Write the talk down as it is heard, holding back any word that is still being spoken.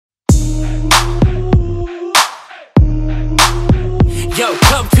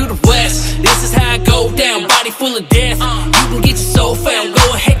body full of death. You can get your soul found,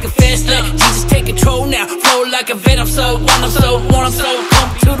 go ahead, confess. Let Jesus take control now. Flow like a vet, I'm so one, I'm so one, I'm so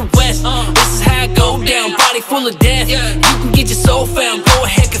come to the west. This is how it go down, body full of death. You can get your soul found, go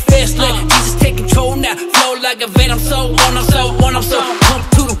ahead, confess. Let Jesus take control now. Flow like a vet, I'm so one, I'm so one, I'm so come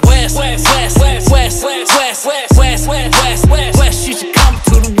to the west. West, west, west, west, west, west, west, west, west, west. You should come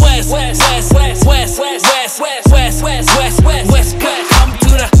to the west. West, west, west, west, west, west, west, west, west, west, come to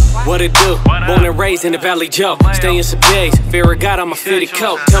the. What it do? Born and raised in the Valley Joe. Stay in some days. Fear of God on my fitted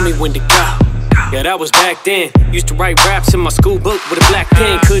coat. Tell me when to go. Yeah, that was back then. Used to write raps in my school book with a black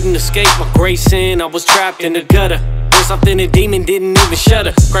pen. Couldn't escape my gray sin. I was trapped in the gutter. Something a demon didn't even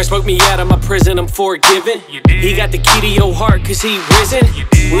shudder. Christ woke me out of my prison, I'm forgiven. He got the key to your heart cause he risen.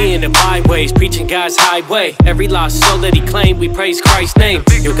 We in the byways, preaching God's highway. Every lost soul that he claimed, we praise Christ's name.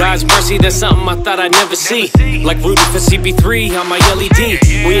 Your God's mercy, that's something I thought I'd never see. Like rooting for CP3 on my LED.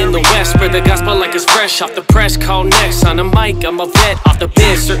 We in the west, spread the gospel like it's fresh off the press. Call next, on the mic, I'm a vet off the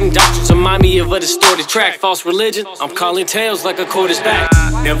bench. Certain doctrines remind me of a distorted track. False religion, I'm calling tales like a quarterback.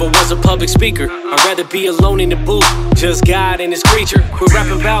 Never was a public speaker, I'd rather be alone in the booth. Just God and his creature. Quit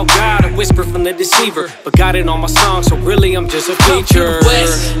rapping about God, a whisper from the deceiver. But got it on my song, so really I'm just a feature.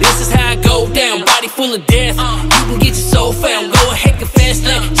 West, this is how it go down, body full of death. You can get your soul found, go ahead, confess.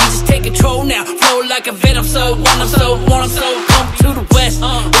 Let Jesus take control now. Flow like a vet, I'm so one, I'm so one, I'm so come to the west.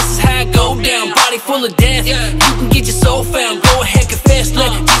 This is how it go down, body full of death. You can get your soul found, go ahead, confess. Let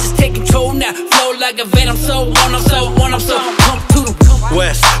Jesus take control now. Flow like a vet, I'm so one, I'm so one, I'm so come to the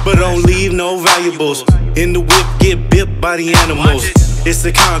west, but don't leave no valuables. In the whip, get bit by the animals. It's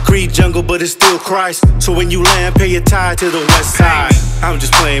the concrete jungle, but it's still Christ. So when you land, pay your tithe to the west side. I'm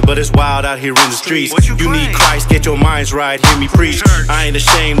just playing, but it's wild out here in the streets. You need Christ, get your minds right, hear me preach. I ain't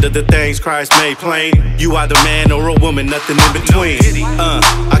ashamed of the things Christ made plain. You are the man or a woman, nothing in between.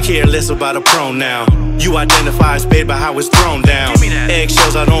 I care less about a pronoun. You identify as paid by how it's thrown down.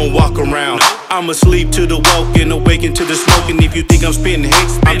 Eggshells, I don't walk around. I'm asleep to the woke and awaken to the smoke. And if you think I'm spitting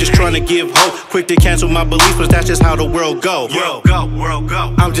hate, I'm just trying to give hope. Quick to cancel my beliefs, but that's just how the world go.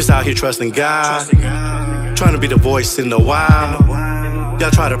 I'm just out here trusting God, trying to be the voice in the wild.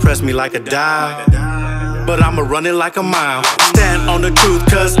 Y'all try to press me like a dial, but I'ma run it like a mile. Stand on the truth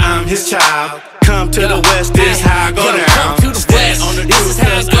cause I'm his child. Come to the west, this is how I go down. Come to the west, this is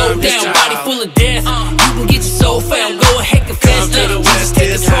how it go down. Body full of death, you can get your soul found, go ahead, confess. Let Jesus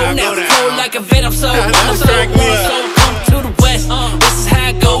take control now. Flow like a vet, I'm so one, I'm so one, so come to the west. This is how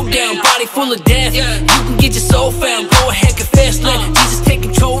it go down, body full of death. You can get your soul found, go ahead, confess. Let Jesus take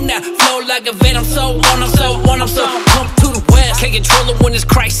control now. Flow like a vet, I'm so one, I'm so one, I'm so come to the west. Can't control it when there's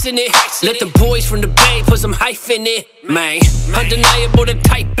Christ in it. Let the boys from the Bay put some hype in it. Man, undeniable the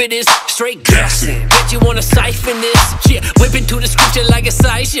type it is. Straight gassing, bet you wanna siphon this. Yeah, whipping to the scripture like a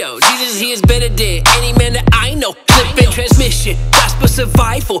sideshow. Jesus, he is better than any man that I know. Flipping transmission, gospel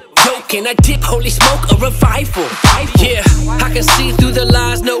survival. Joking, I dip holy smoke, a revival. Yeah, I can see through the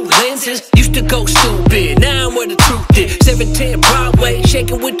lies, no lenses. Used to go stupid, now I'm where the truth is. 710 Broadway,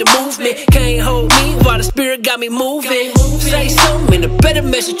 shaking with the movement. Can't hold me while the spirit got me moving. Say something, a better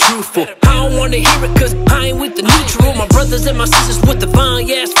message, truthful. I don't wanna hear it cause I ain't with the neutral. My brothers and my sisters with the vine,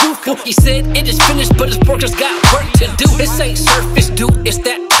 yeah, it's fruitful. He said it is finished, but his workers got work to do. This ain't surface, dude, it's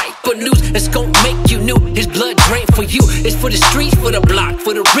that type of news. It's gon' make you new, his blood drained for you. It's for the streets, for the block,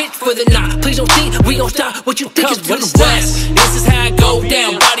 for the rich, for the not. Please don't think we gon' stop what you think is for the west. This is how it go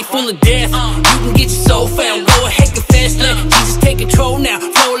down, body full of death. You can get your soul found, go ahead, confess. Let Jesus take control now.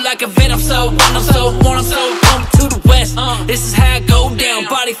 Flow like a vet, I'm so one, I'm so one, I'm so come to the west. This is how it go down,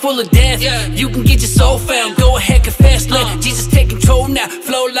 body full of death. You can get your soul found, go ahead, confess. Let Jesus take control now.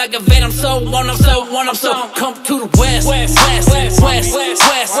 Flow like a vet, I'm so one, I'm so one, I'm so come to the west. West, west, west, west, west,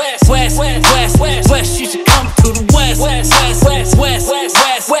 west, west, west, west, west. You should come to the west. West, west, west, west.